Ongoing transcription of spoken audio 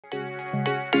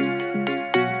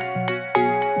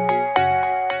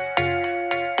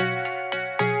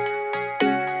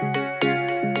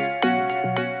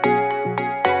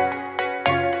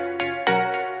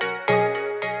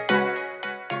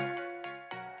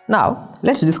Now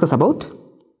let's discuss about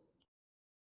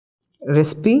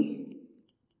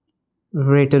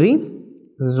respiratory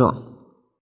zone.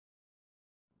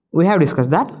 We have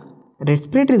discussed that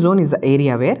respiratory zone is the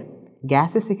area where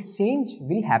gases exchange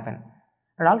will happen,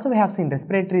 and also we have seen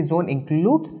respiratory zone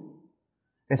includes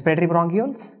respiratory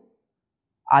bronchioles,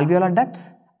 alveolar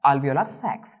ducts, alveolar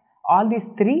sacs. All these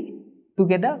three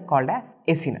together called as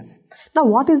acinus. Now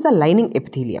what is the lining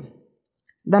epithelium?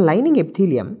 The lining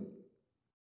epithelium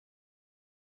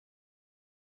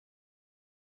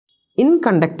in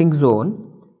conducting zone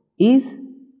is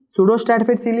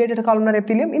pseudostratified ciliated columnar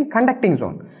epithelium in conducting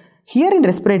zone. Here in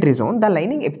respiratory zone, the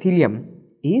lining epithelium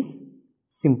is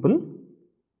simple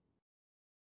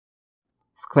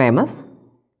squamous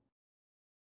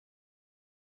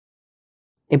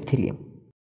epithelium.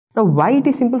 Now why it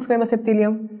is simple squamous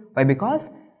epithelium? Why? Because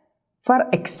for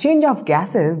exchange of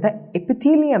gases, the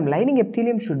epithelium, lining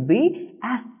epithelium should be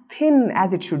as thin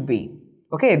as it should be.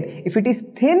 Okay, if it is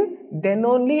thin, then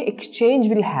only exchange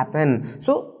will happen.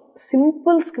 So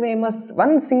simple squamous,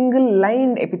 one single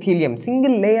lined epithelium,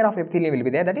 single layer of epithelium will be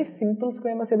there, that is simple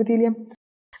squamous epithelium.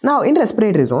 Now in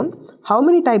respiratory zone, how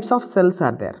many types of cells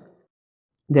are there?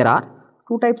 There are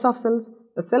two types of cells.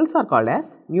 The cells are called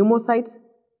as pneumocytes.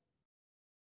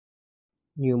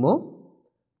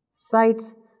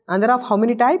 Pneumocytes. And there are how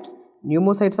many types?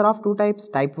 Pneumocytes are of two types,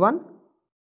 type 1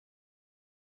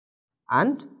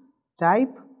 and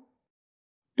type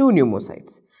 2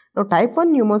 pneumocytes. Now type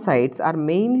 1 pneumocytes are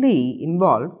mainly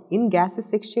involved in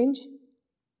gases exchange.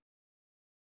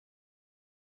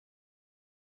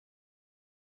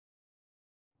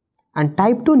 And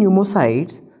type 2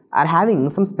 pneumocytes are having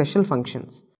some special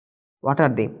functions. What are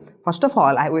they? First of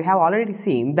all, we have already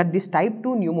seen that these type 2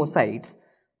 pneumocytes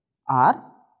are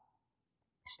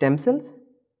stem cells,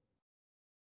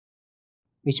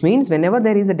 which means whenever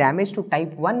there is a damage to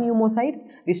type 1 pneumocytes,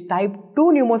 these type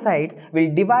 2 pneumocytes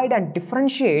will divide and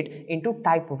differentiate into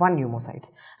type 1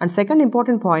 pneumocytes. And second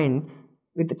important point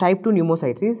with the type 2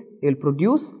 pneumocytes is they will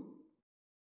produce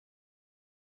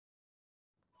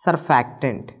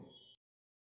surfactant.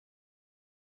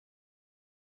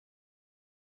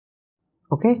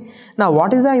 Okay. Now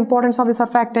what is the importance of the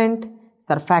surfactant?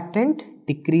 Surfactant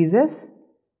decreases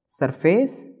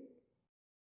surface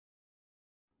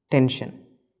tension.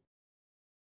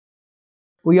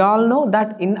 We all know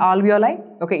that in alveoli,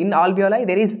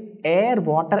 there is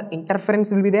air-water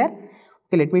interference will be there.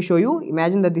 Okay, let me show you.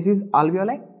 Imagine that this is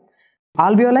alveoli.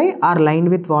 Alveoli are lined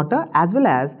with water as well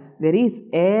as there is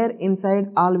air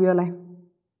inside alveoli.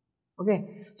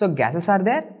 Okay, so gases are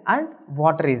there and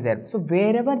water is there. So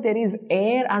wherever there is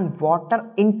air and water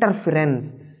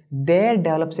interference, there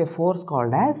develops a force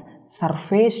called as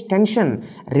surface tension.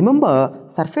 Remember,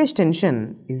 surface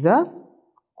tension is a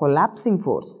collapsing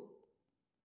force.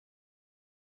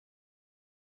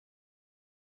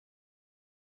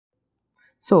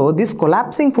 So this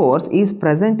collapsing force is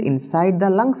present inside the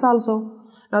lungs also.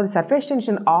 Now the surface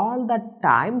tension all the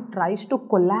time tries to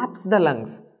collapse the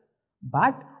lungs,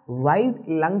 but why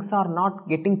lungs are not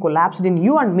getting collapsed in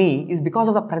you and me is because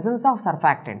of the presence of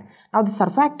surfactant. Now the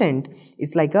surfactant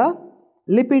is like a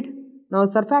lipid. Now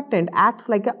surfactant acts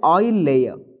like an oil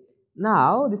layer.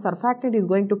 Now the surfactant is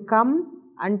going to come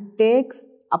and takes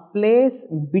a place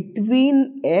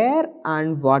between air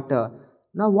and water.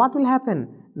 Now what will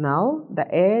happen? Now the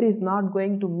air is not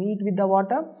going to meet with the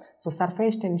water, so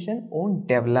surface tension won't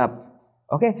develop.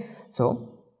 Okay,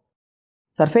 so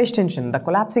surface tension, the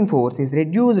collapsing force is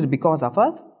reduced because of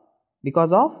surfactant,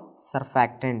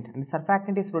 and the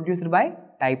surfactant is produced by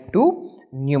type 2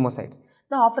 pneumocytes.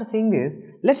 Now after seeing this,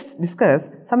 let's discuss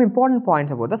some important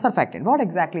points about the surfactant. What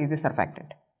exactly is the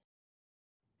surfactant?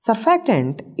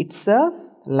 Surfactant, it's a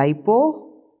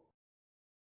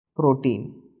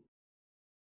lipoprotein.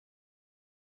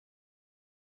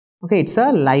 Okay, it's a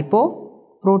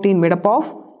lipoprotein made up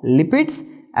of lipids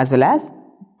as well as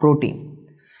protein.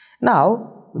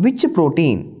 Now, which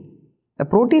protein? The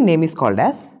protein name is called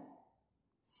as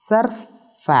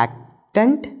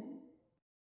surfactant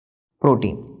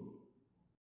protein.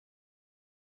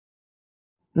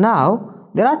 Now,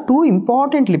 there are two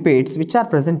important lipids which are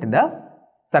present in the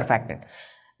surfactant.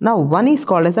 Now, one is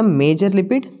called as a major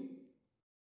lipid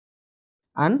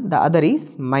and the other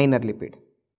is minor lipid.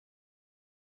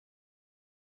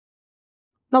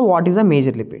 Now, what is a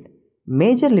major lipid?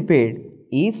 Major lipid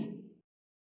is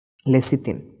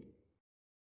lecithin.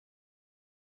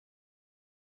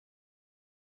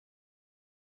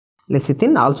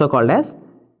 Lecithin, also called as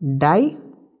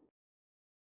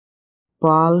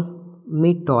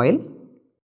dipalmitoyl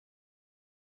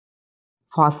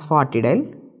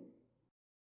phosphatidyl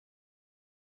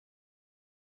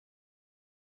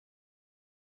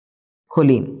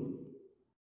choline.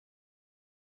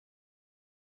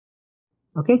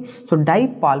 Okay, so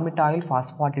dipalmitoyl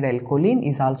phosphatidylcholine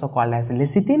is also called as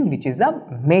lecithin, which is a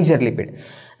major lipid.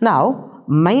 Now,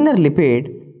 minor lipid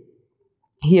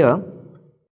here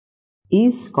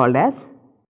is called as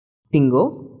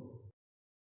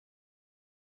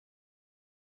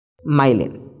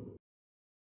sphingomyelin.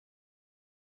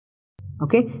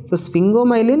 Okay, so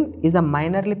sphingomyelin is a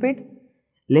minor lipid.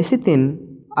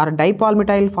 Lecithin or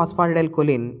dipalmitoyl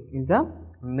phosphatidylcholine is a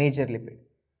major lipid.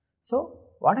 So,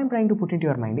 what I am trying to put into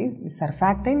your mind is the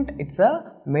surfactant, it's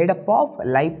made up of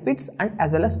lipids and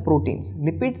as well as proteins.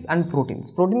 Lipids and proteins.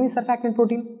 Protein is surfactant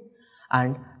protein,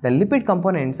 and the lipid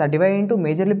components are divided into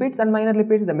major lipids and minor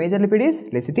lipids. The major lipid is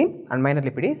lecithin and minor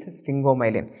lipid is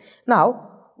sphingomyelin.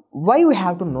 Now, why we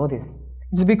have to know this?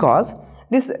 It's because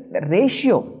this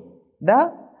ratio,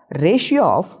 the ratio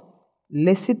of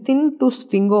lecithin to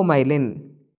sphingomyelin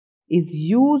is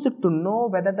used to know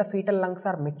whether the fetal lungs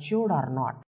are matured or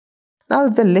not. Now,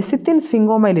 if the lecithin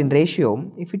sphingomyelin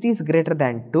ratio, if it is greater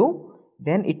than 2,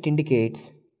 then it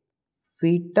indicates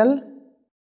fetal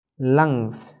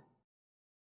lungs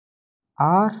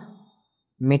are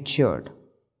matured.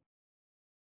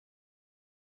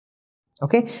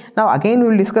 Okay. Now, again we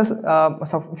will discuss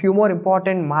a few more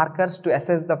important markers to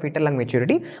assess the fetal lung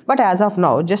maturity. But as of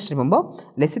now, just remember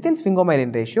lecithin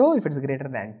sphingomyelin ratio, if it is greater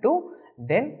than 2,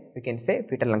 then we can say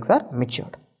fetal lungs are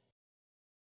matured.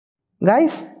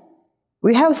 Guys,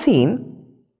 we have seen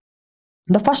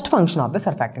the first function of the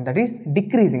surfactant, that is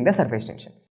decreasing the surface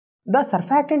tension. The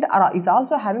surfactant is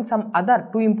also having some other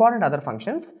two important other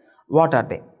functions. What are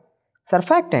they?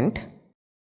 Surfactant,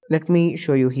 let me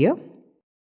show you here.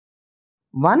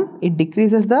 One, it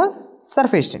decreases the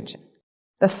surface tension.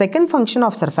 The second function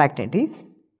of surfactant is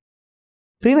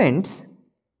prevents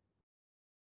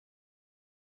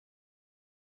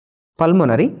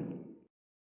pulmonary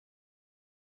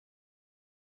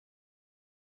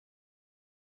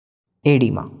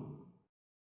edema.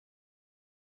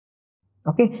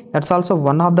 Okay, that's also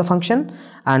one of the function.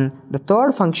 And the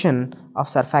third function of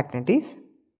surfactant is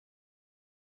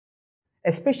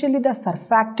especially the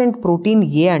surfactant protein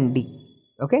A and D.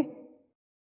 Okay,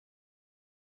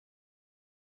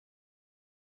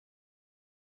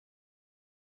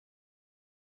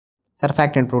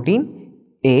 surfactant protein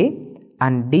A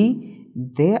and D,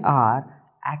 they are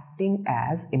acting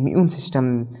as immune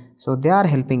system. So they are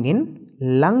helping in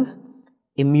lung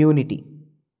immunity.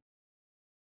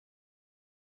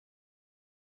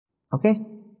 Okay,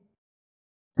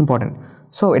 important.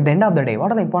 So at the end of the day,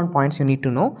 what are the important points you need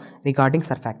to know regarding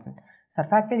surfactant?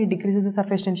 Surfactant, it decreases the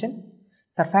surface tension.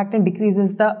 Surfactant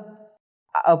decreases the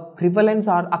prevalence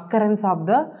or occurrence of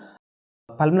the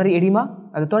pulmonary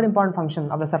edema. The third important function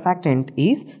of the surfactant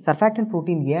is surfactant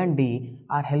protein A and D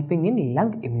are helping in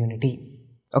lung immunity.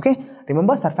 Okay,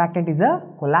 remember surfactant is a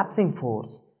collapsing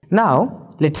force.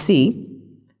 Now let's see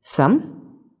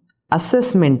some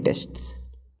assessment tests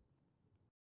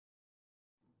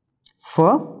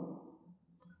for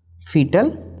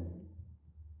fetal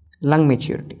lung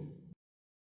maturity.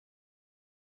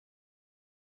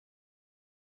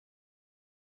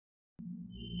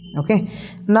 Okay,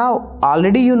 now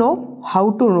already you know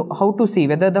how to see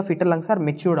whether the fetal lungs are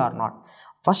matured or not.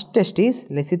 First test is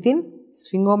lecithin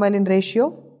sphingomyelin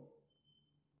ratio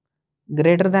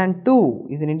greater than 2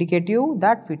 is an indicative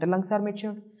that fetal lungs are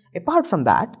matured. Apart from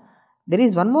that, there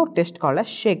is one more test called as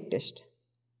shake test.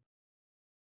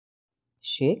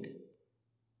 Shake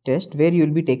test, where you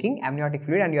will be taking amniotic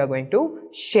fluid and you are going to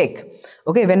shake.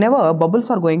 Okay, whenever bubbles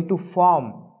are going to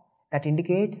form, that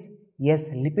indicates yes,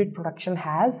 lipid production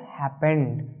has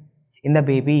happened in the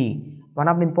baby. One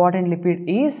of the important lipid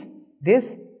is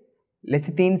this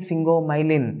lecithin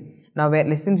sphingomyelin. Now, where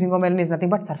lecithin sphingomyelin is nothing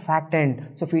but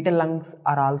surfactant, so fetal lungs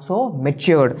are also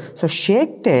matured. So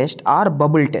shake test or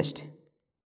bubble test.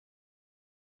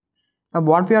 Now,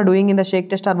 what we are doing in the shake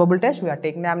test or bubble test, we are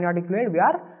taking the amniotic fluid, we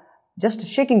are just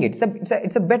shaking it.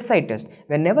 It's a bedside test.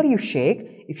 Whenever you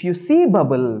shake, if you see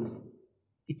bubbles,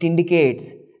 it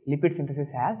indicates lipid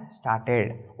synthesis has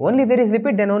started. Only if there is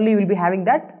lipid, then only you will be having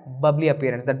that bubbly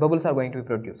appearance, that bubbles are going to be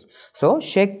produced. So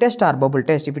shake test or bubble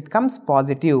test, if it comes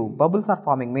positive, bubbles are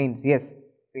forming, means yes,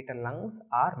 fetal lungs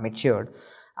are matured.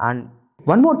 And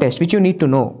one more test which you need to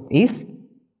know is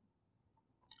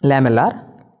lamellar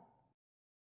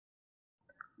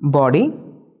body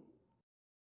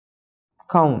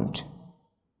count.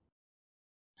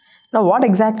 Now, what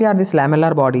exactly are these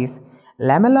lamellar bodies?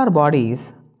 Lamellar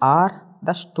bodies are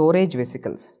the storage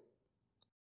vesicles.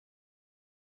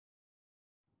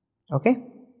 Okay,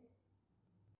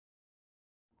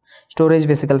 storage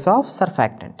vesicles of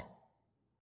surfactant.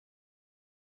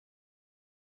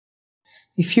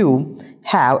 If you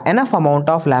have enough amount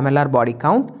of lamellar body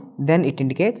count, then it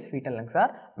indicates fetal lungs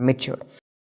are matured.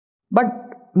 But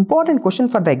important question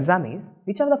for the exam is,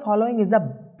 which of the following is the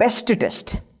best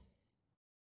test?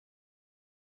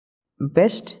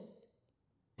 Best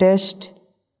test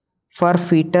for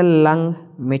fetal lung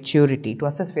maturity, to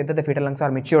assess whether the fetal lungs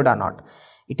are matured or not.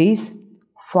 It is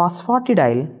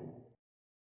phosphatidyl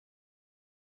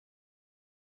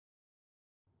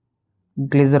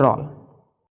glycerol.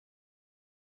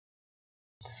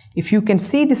 If you can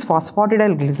see this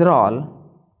phosphatidyl glycerol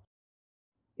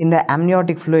in the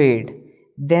amniotic fluid,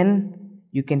 then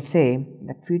you can say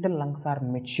that fetal lungs are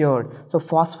matured. So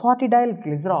phosphatidyl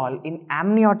glycerol in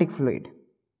amniotic fluid,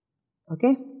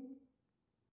 okay,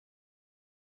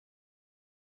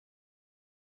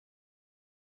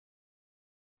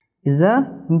 is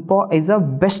a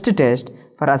best test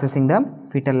for assessing the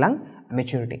fetal lung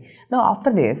maturity. Now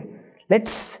after this,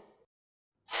 let's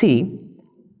see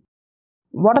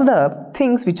what are the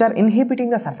things which are inhibiting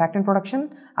the surfactant production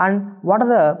and what are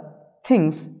the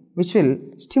things which will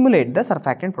stimulate the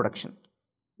surfactant production.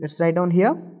 Let's write down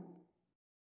here.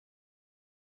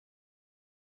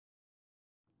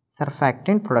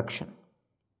 Surfactant production.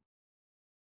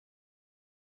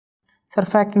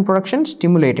 Surfactant production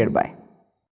stimulated by.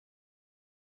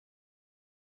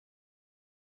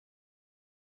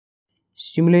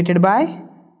 Stimulated by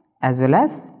as well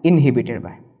as inhibited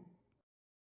by.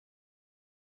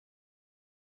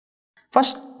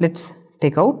 First, let's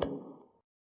take out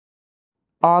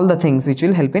all the things which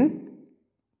will help in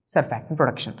surfactant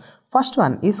production. First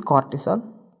one is cortisol.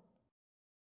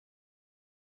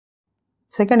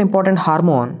 Second important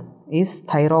hormone is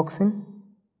thyroxine.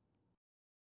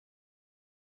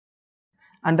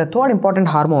 And the third important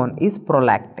hormone is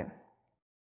prolactin.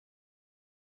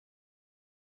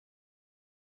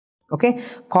 Okay,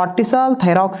 cortisol,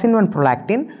 thyroxine and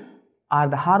prolactin are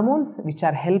the hormones which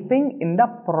are helping in the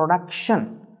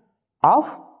production of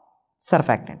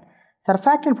surfactant.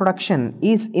 Surfactant production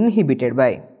is inhibited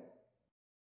by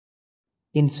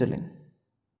insulin.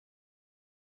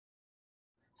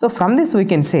 So from this we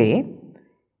can say,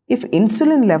 if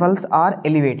insulin levels are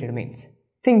elevated means,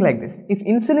 think like this, if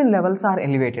insulin levels are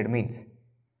elevated means,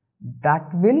 that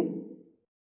will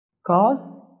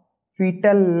cause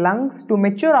fetal lungs to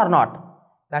mature or not?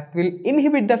 That will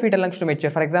inhibit the fetal lungs to mature.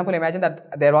 For example, imagine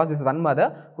that there was this one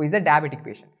mother who is a diabetic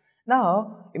patient.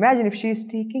 Now, imagine if she is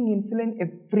taking insulin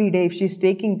every day, if she is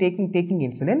taking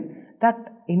insulin, that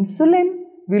insulin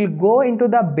will go into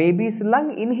the baby's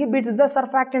lung, inhibits the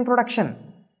surfactant production.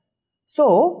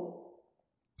 So,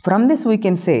 from this we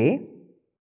can say,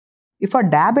 if a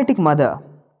diabetic mother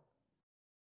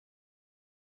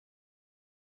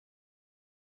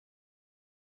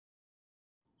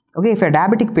if a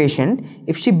diabetic patient,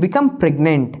 if she become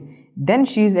pregnant, then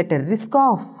she is at a risk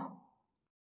of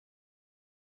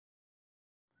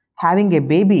having a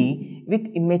baby with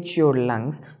immature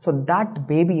lungs. So that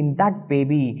baby,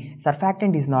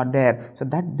 surfactant is not there. So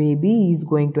that baby is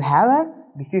going to have a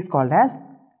disease called as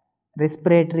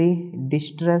respiratory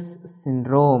distress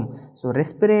syndrome. So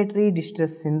respiratory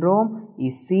distress syndrome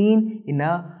is seen in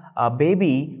a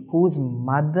baby whose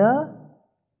mother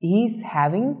is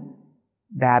having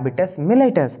diabetes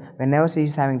mellitus. Whenever she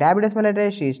is having diabetes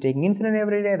mellitus, she is taking insulin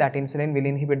every day. That insulin will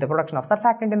inhibit the production of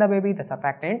surfactant in the baby. The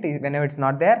surfactant, whenever it's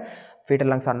not there, fetal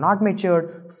lungs are not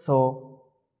matured. So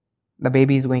the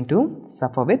baby is going to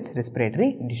suffer with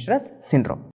respiratory distress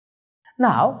syndrome.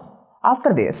 Now,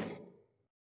 after this,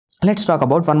 let's talk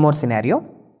about one more scenario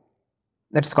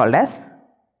that's called as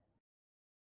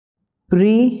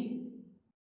preterm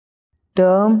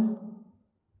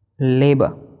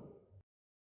labor,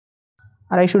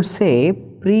 or I should say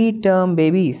preterm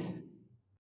babies.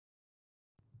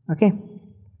 Okay.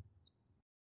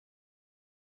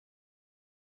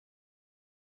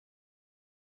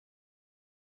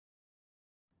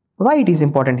 Why it is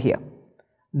important here?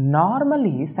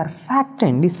 Normally,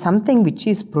 surfactant is something which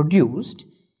is produced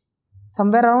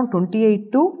somewhere around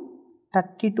 28 to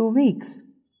 32 weeks.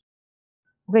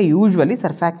 Okay, usually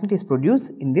surfactant is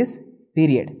produced in this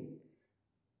period.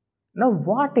 Now,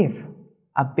 what if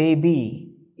a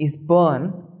baby is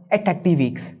born at 30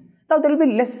 weeks? Now, there will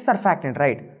be less surfactant,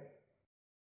 right?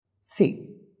 See,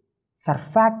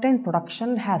 surfactant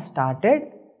production has started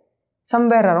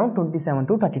somewhere around 27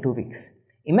 to 32 weeks.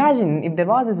 Imagine if there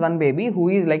was this one baby who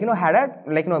is had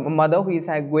a mother who is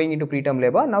going into preterm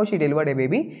labor. Now she delivered a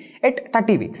baby at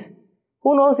 30 weeks.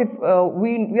 Who knows if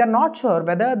we are not sure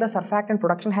whether the surfactant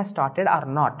production has started or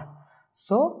not.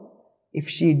 So if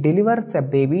she delivers a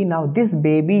baby, now this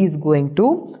baby is going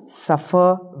to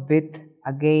suffer with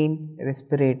Again,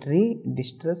 respiratory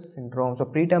distress syndrome. So,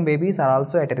 preterm babies are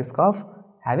also at a risk of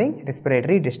having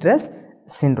respiratory distress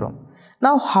syndrome.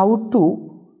 Now, how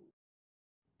to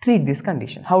treat this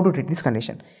condition? How to treat this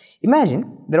condition?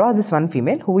 Imagine there was this one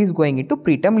female who is going into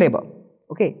preterm labor.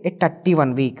 Okay, at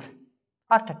 31 weeks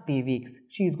or 30 weeks,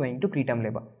 she is going to preterm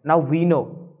labor. Now we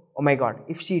know, oh my god,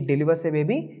 if she delivers a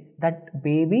baby, that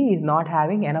baby is not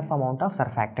having enough amount of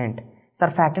surfactant.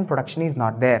 Surfactant production is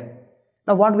not there.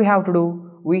 Now what we have to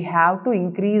do? We have to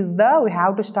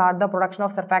start the production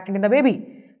of surfactant in the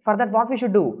baby. For that, what we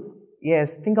should do?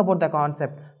 Yes, think about the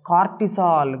concept.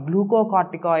 Cortisol,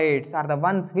 glucocorticoids are the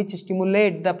ones which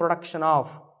stimulate the production of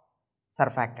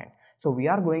surfactant. So we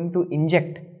are going to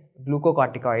inject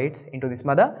glucocorticoids into this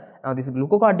mother. Now these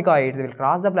glucocorticoids, they will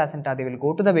cross the placenta, they will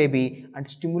go to the baby and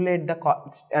stimulate the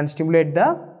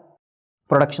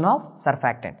production of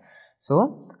surfactant.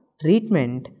 So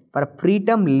treatment for a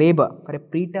preterm labor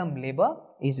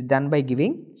is done by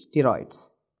giving steroids.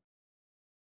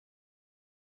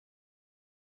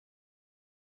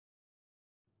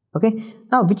 Okay,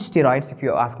 now which steroids, if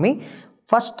you ask me?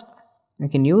 First, you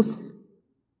can use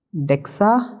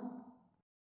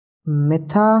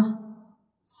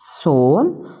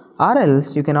dexamethasone, or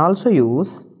else you can also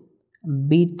use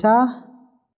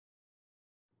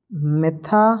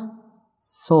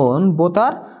beta-methasone. Both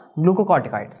are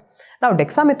glucocorticoids. Now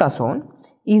dexamethasone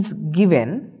is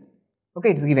given,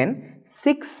 okay, it's given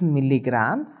 6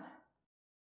 milligrams,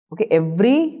 okay,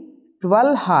 every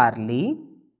 12 hourly,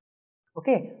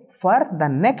 okay, for the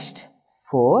next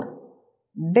 4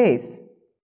 days.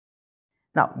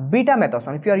 Now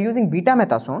beta-methasone, if you are using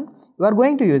beta-methasone, you are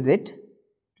going to use it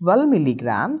 12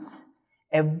 milligrams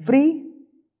every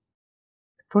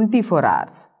 24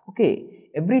 hours. Okay,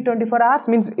 every 24 hours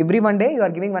means every 1 day you are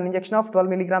giving 1 injection of 12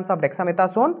 milligrams of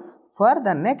dexamethasone for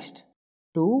the next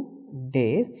 2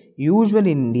 days.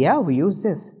 Usually in India we use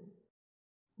this.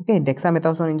 Okay,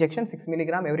 dexamethasone injection 6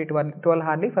 milligram every 12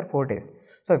 hourly for 4 days.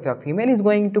 So if a female is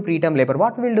going to preterm labor,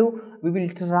 what we will do? We will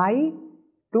try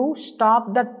to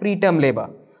stop that preterm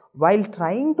labor. While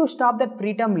trying to stop that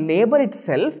preterm labor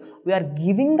itself, we are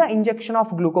giving the injection of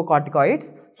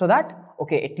glucocorticoids so that,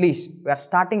 okay, at least we are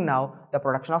starting now the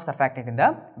production of surfactant in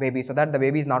the baby, so that the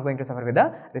baby is not going to suffer with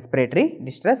the respiratory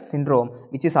distress syndrome,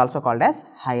 which is also called as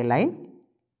hyaline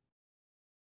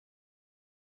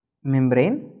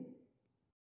membrane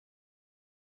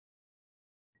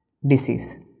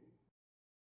disease.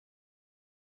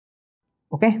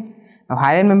 Okay, now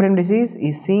hyaline membrane disease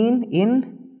is seen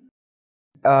in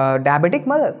diabetic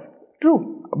mothers.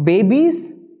 True,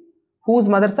 babies whose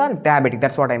mothers are diabetic,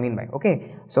 that's what I mean by.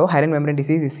 Okay, so hyaline membrane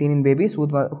disease is seen in babies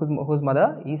whose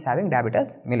mother is having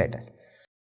diabetes mellitus.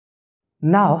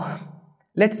 Now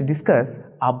let's discuss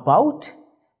about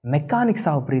mechanics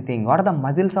of breathing. What are the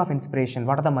muscles of inspiration?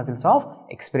 What are the muscles of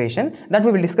expiration? That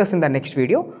we will discuss in the next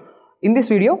video. In this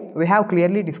video, we have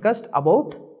clearly discussed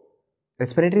about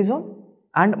respiratory zone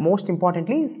and most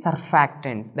importantly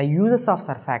surfactant, the uses of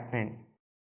surfactant.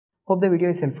 Hope the video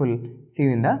is helpful. See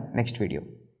you in the next video.